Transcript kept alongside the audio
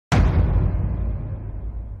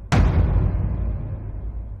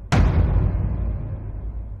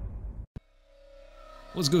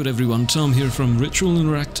What's good everyone, Tom here from Ritual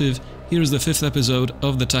Interactive. Here's the 5th episode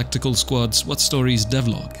of the Tactical Squad SWAT Stories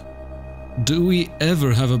Devlog. Do we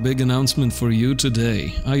ever have a big announcement for you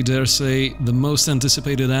today? I dare say the most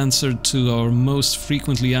anticipated answer to our most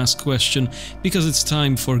frequently asked question, because it's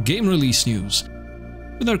time for game release news.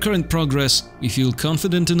 With our current progress, we feel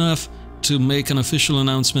confident enough to make an official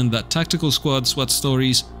announcement that Tactical Squad SWAT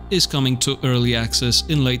Stories is coming to early access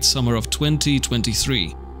in late summer of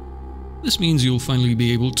 2023. This means you'll finally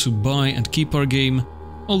be able to buy and keep our game,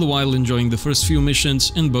 all the while enjoying the first few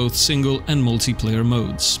missions in both single and multiplayer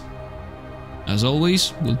modes. As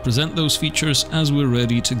always, we'll present those features as we're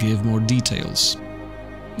ready to give more details.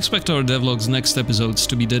 Expect our devlog's next episodes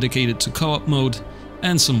to be dedicated to co-op mode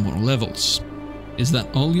and some more levels. Is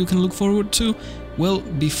that all you can look forward to? Well,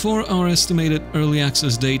 before our estimated early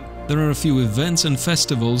access date, there are a few events and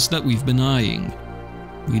festivals that we've been eyeing.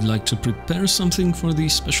 We'd like to prepare something for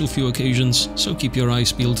these special few occasions, so keep your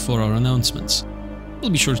eyes peeled for our announcements.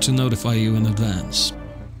 We'll be sure to notify you in advance.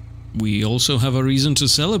 We also have a reason to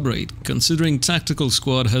celebrate, considering Tactical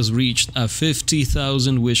Squad has reached a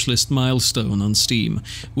 50,000 wishlist milestone on Steam.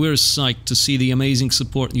 We're psyched to see the amazing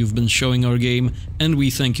support you've been showing our game, and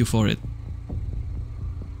we thank you for it.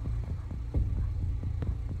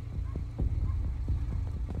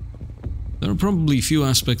 There are probably few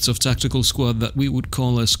aspects of Tactical Squad that we would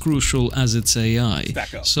call as crucial as its AI,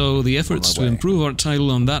 so the efforts to improve our title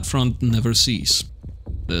on that front never cease.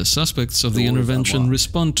 The suspects of the intervention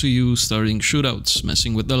respond to you starting shootouts,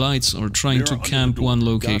 messing with the lights, or trying to camp one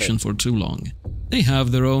location for too long. They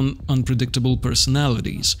have their own unpredictable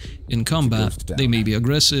personalities. In combat, they may be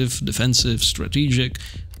aggressive, defensive, strategic,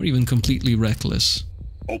 or even completely reckless.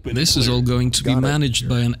 This is all going to be managed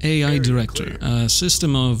by an AI director, a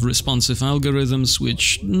system of responsive algorithms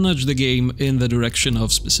which nudge the game in the direction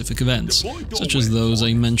of specific events, such as those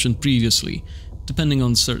I mentioned previously, depending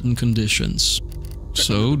on certain conditions.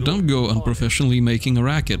 So don't go unprofessionally making a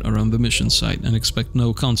racket around the mission site and expect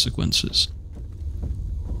no consequences.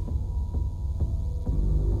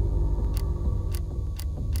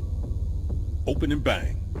 Open and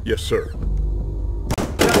bang. Yes, sir.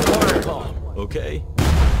 Okay.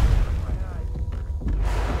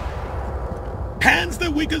 Hands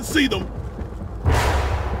that we can see them.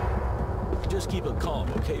 Just keep it calm,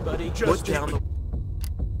 okay, buddy? Just down the...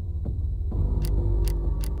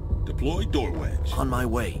 Deploy door wedge. On my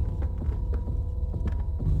way.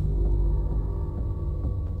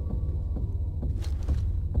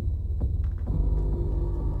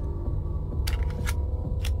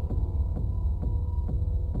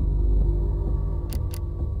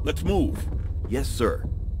 Let's move. Yes, sir.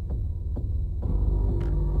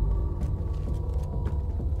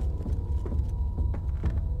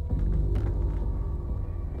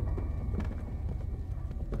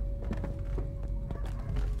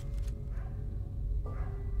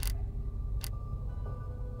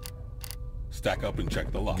 Stack up and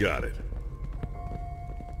check the lock. Got it.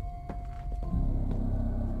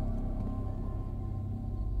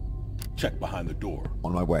 Check behind the door.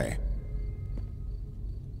 On my way.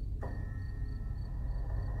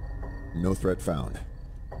 No threat found.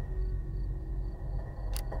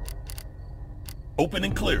 Open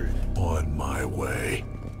and clear it. On my way.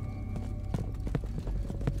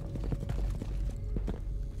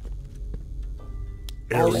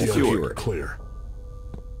 All Area secured. Clear.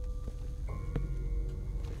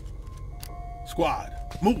 Squad,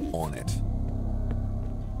 move. On it.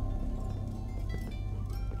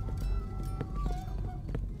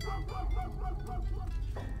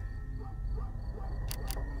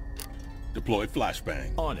 Deploy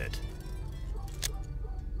flashbang. On it.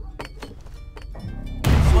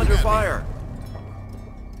 Under fire.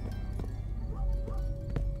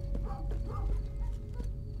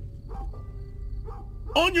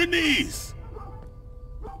 On your knees.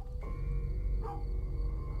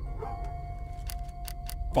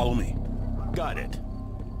 Follow me. Got it.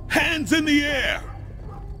 Hands in the air.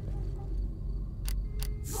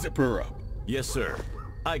 Zip her up. Yes, sir.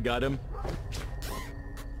 I got him.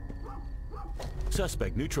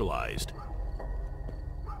 Suspect neutralized.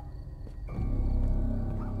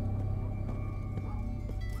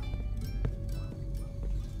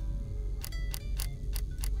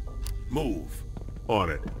 Move. On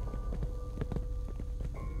it.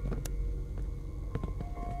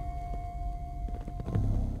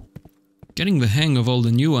 Getting the hang of all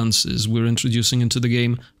the nuances we're introducing into the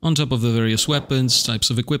game, on top of the various weapons, types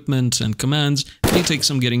of equipment, and commands, may take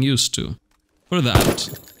some getting used to. For that,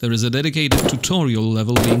 there is a dedicated tutorial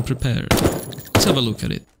level being prepared. Let's have a look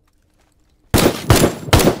at it.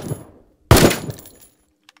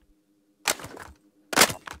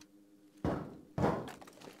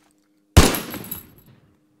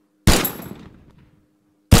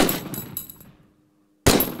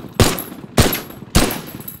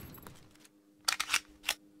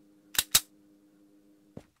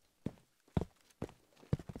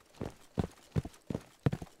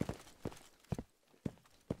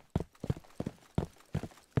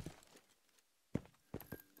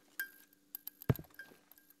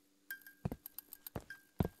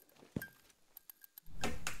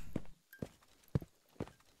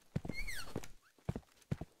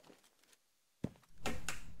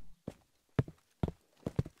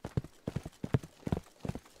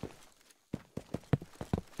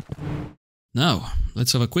 Now,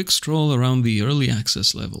 let's have a quick stroll around the early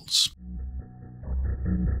access levels.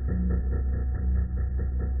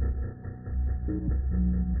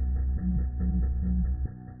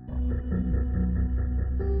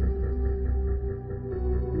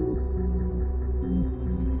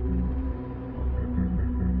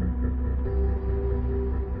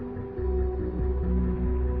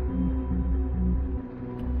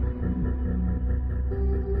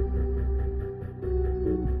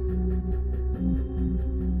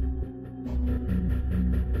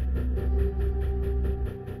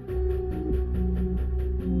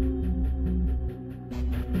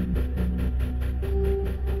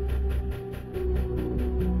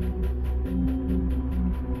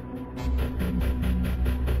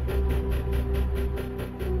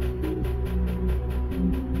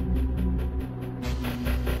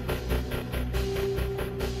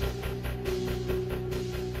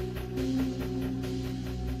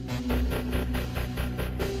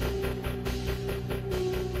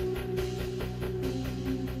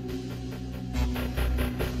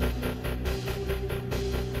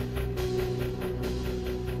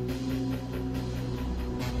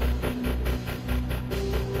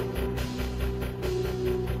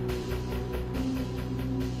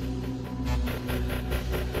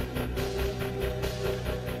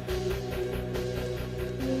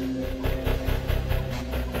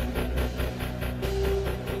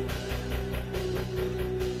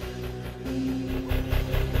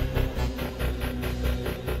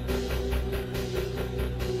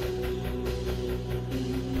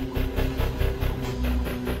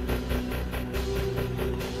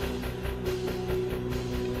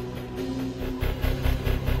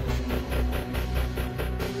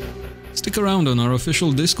 Stick around on our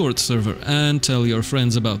official Discord server and tell your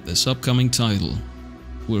friends about this upcoming title.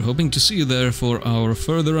 We're hoping to see you there for our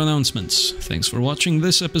further announcements. Thanks for watching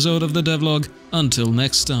this episode of the Devlog. Until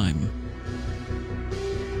next time.